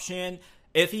 5th-year option.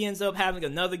 If he ends up having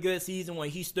another good season when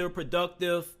he's still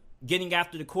productive getting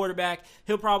after the quarterback.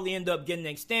 He'll probably end up getting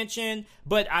an extension,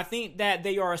 but I think that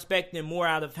they are expecting more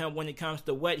out of him when it comes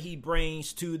to what he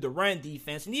brings to the run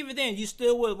defense. And even then, you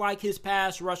still would like his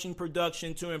pass rushing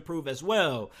production to improve as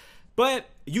well. But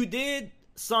you did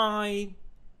sign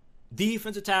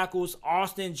defensive tackles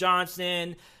Austin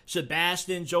Johnson,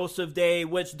 Sebastian Joseph Day,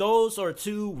 which those are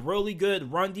two really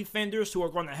good run defenders who are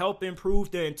going to help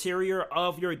improve the interior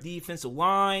of your defensive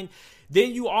line.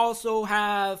 Then you also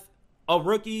have a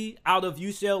rookie out of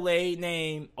UCLA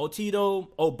named Otito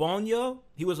Ogbonnia.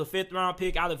 He was a 5th-round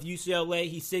pick out of UCLA.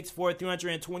 He's 6'4",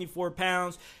 324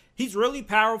 pounds. He's really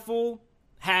powerful,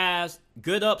 has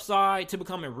good upside to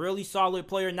become a really solid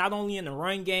player, not only in the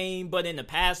run game, but in the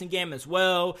passing game as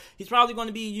well. He's probably going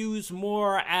to be used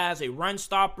more as a run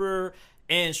stopper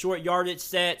in short yardage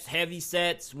sets, heavy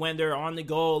sets when they're on the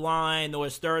goal line or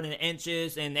it's 3rd and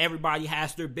inches and everybody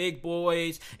has their big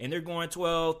boys and they're going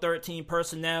 12, 13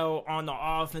 personnel on the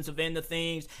offensive end of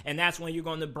things, and that's when you're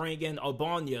going to bring in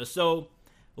Ogbonnia. So,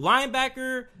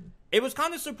 linebacker, it was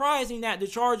kind of surprising that the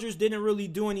Chargers didn't really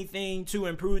do anything to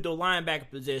improve the linebacker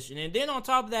position. And then on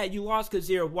top of that, you lost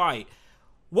Kazir White.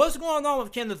 What's going on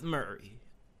with Kenneth Murray?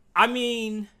 I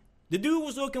mean, the dude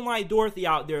was looking like Dorothy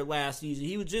out there last season.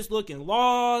 He was just looking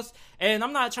lost. And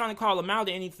I'm not trying to call him out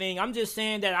or anything. I'm just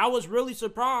saying that I was really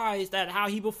surprised at how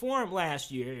he performed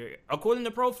last year. According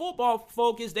to Pro Football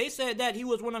Focus, they said that he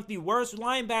was one of the worst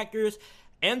linebackers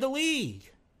in the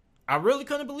league. I really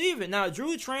couldn't believe it. Now,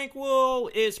 Drew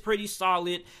Tranquill is pretty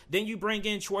solid. Then you bring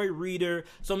in Troy Reeder.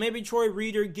 So maybe Troy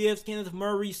Reeder gives Kenneth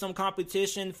Murray some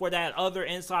competition for that other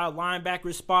inside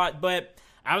linebacker spot. But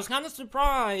I was kind of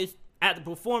surprised at the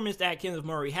performance that Kenneth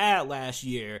Murray had last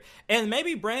year. And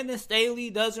maybe Brandon Staley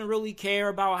doesn't really care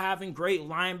about having great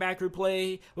linebacker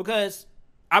play, because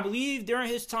I believe during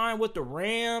his time with the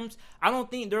Rams, I don't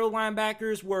think their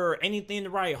linebackers were anything to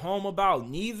write home about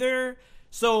neither.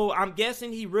 So I'm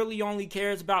guessing he really only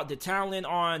cares about the talent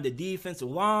on the defensive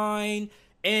line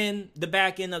and the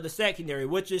back end of the secondary,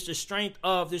 which is the strength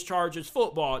of this Chargers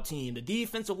football team. The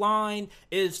defensive line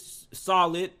is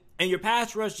solid, and your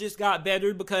pass rush just got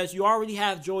better because you already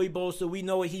have Joey Bosa. We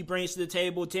know what he brings to the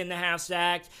table: 10.5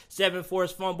 sacks, 7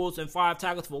 forced fumbles, and 5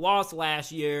 tackles for loss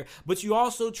last year. But you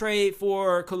also trade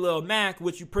for Khalil Mack,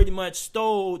 which you pretty much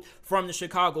stole from the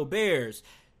Chicago Bears.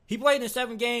 He played in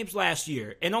 7 games last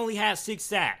year and only had 6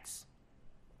 sacks.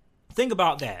 Think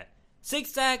about that.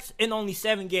 6 sacks in only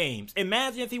 7 games.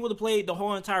 Imagine if he would have played the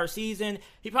whole entire season.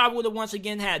 He probably would have once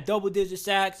again had double-digit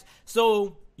sacks.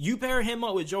 So you pair him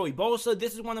up with Joey Bosa.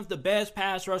 This is one of the best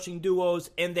pass rushing duos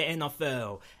in the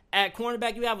NFL. At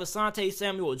cornerback, you have Asante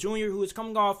Samuel Jr., who is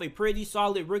coming off a pretty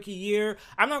solid rookie year.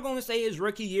 I'm not going to say his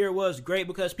rookie year was great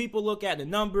because people look at the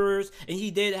numbers, and he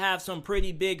did have some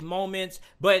pretty big moments.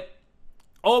 But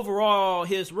overall,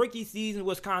 his rookie season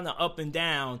was kind of up and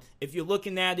down if you're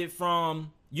looking at it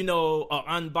from, an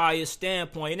unbiased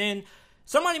standpoint. And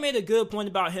somebody made a good point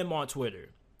about him on Twitter.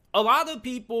 A lot of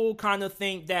people kind of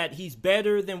think that he's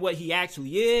better than what he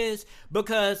actually is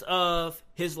because of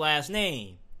his last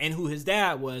name and who his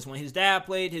dad was. When his dad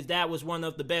played, his dad was one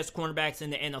of the best cornerbacks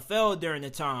in the NFL during the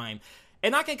time.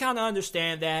 And I can kind of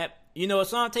understand that.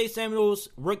 Asante Samuel's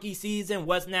rookie season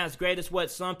wasn't as great as what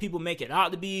some people make it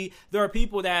out to be. There are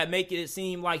people that make it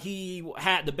seem like he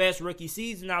had the best rookie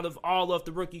season out of all of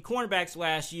the rookie cornerbacks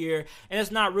last year, and it's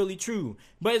not really true.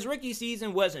 But his rookie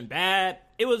season wasn't bad.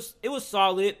 It was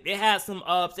solid. It had some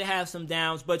ups, it had some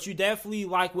downs, but you definitely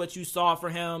like what you saw for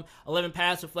him. 11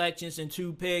 pass deflections and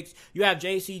 2 picks. You have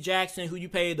J.C. Jackson, who you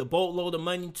paid a boatload of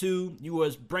money to. You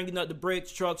was bringing up the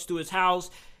bricks trucks to his house.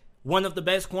 One of the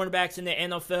best cornerbacks in the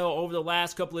NFL over the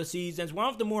last couple of seasons. One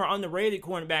of the more underrated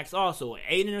cornerbacks also.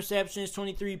 8 interceptions,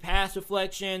 23 pass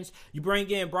deflections. You bring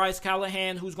in Bryce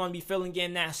Callahan, who's going to be filling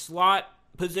in that slot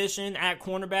position at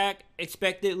cornerback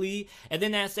expectedly. And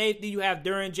then at safety, you have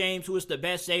Derwin James, who is the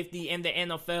best safety in the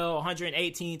NFL.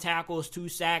 118 tackles, 2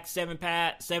 sacks, 7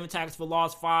 tackles for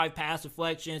loss, 5 pass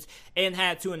deflections, and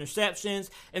had 2 interceptions.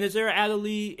 And Nazir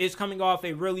Adderley is coming off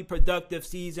a really productive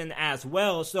season as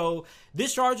well. So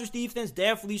this Chargers defense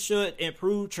definitely should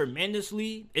improve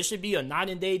tremendously. It should be a night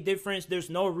and day difference. There's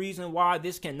no reason why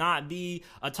this cannot be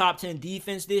a top 10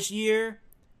 defense this year.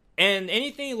 And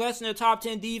anything less than a top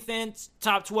 10 defense,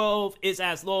 top 12, is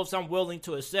as low as I'm willing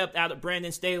to accept out of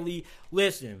Brandon Staley.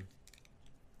 Listen,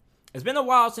 it's been a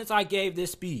while since I gave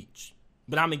this speech,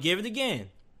 but I'm going to give it again.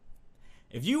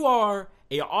 If you are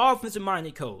an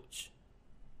offensive-minded coach,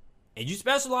 and you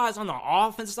specialize on the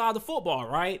offensive side of the football,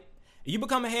 right? And you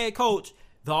become a head coach,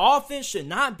 the offense should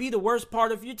not be the worst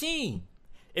part of your team.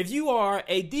 If you are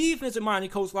a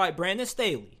defensive-minded coach like Brandon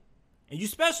Staley, and you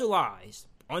specialize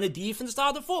on the defensive side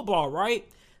of the football, right?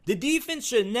 The defense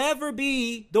should never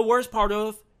be the worst part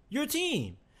of your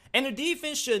team. And the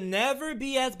defense should never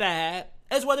be as bad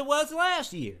as what it was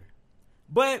last year.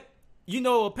 But,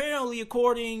 apparently,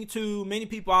 according to many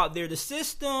people out there, the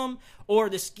system or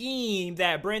the scheme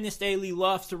that Brandon Staley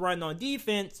loves to run on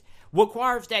defense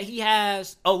requires that he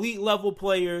has elite level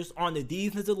players on the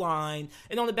defensive line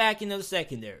and on the back end of the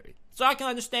secondary. So I can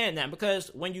understand that, because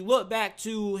when you look back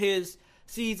to his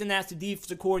season as the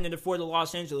defensive coordinator for the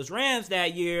Los Angeles Rams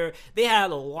that year, they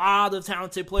had a lot of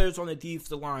talented players on the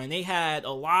defensive line. They had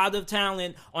a lot of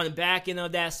talent on the back end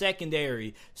of that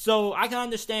secondary. So I can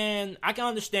understand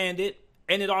it.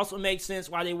 And it also makes sense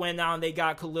why they went out and they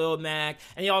got Khalil Mack.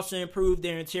 And they also improved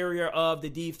their interior of the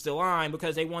defensive line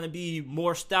because they want to be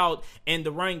more stout in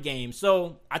the run game.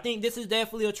 So I think this is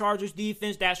definitely a Chargers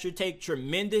defense that should take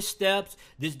tremendous steps.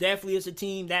 This definitely is a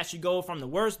team that should go from the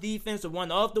worst defense to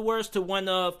one of the worst to one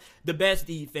of the best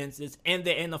defenses in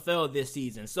the NFL this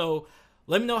season. So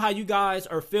let me know how you guys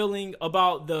are feeling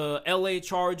about the LA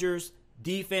Chargers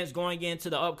defense going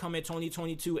into the upcoming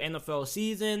 2022 NFL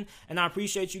season. And I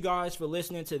appreciate you guys for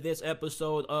listening to this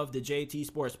episode of the JT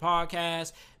Sports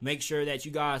Podcast. Make sure that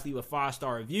you guys leave a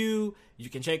 5-star review. You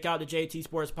can check out the JT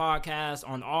Sports Podcast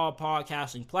on all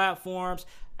podcasting platforms: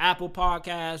 Apple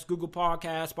Podcasts, Google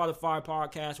Podcasts, Spotify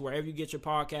Podcasts, wherever you get your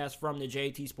podcasts from. The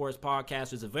JT Sports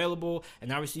Podcast is available.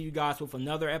 And I will see you guys with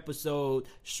another episode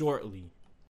shortly.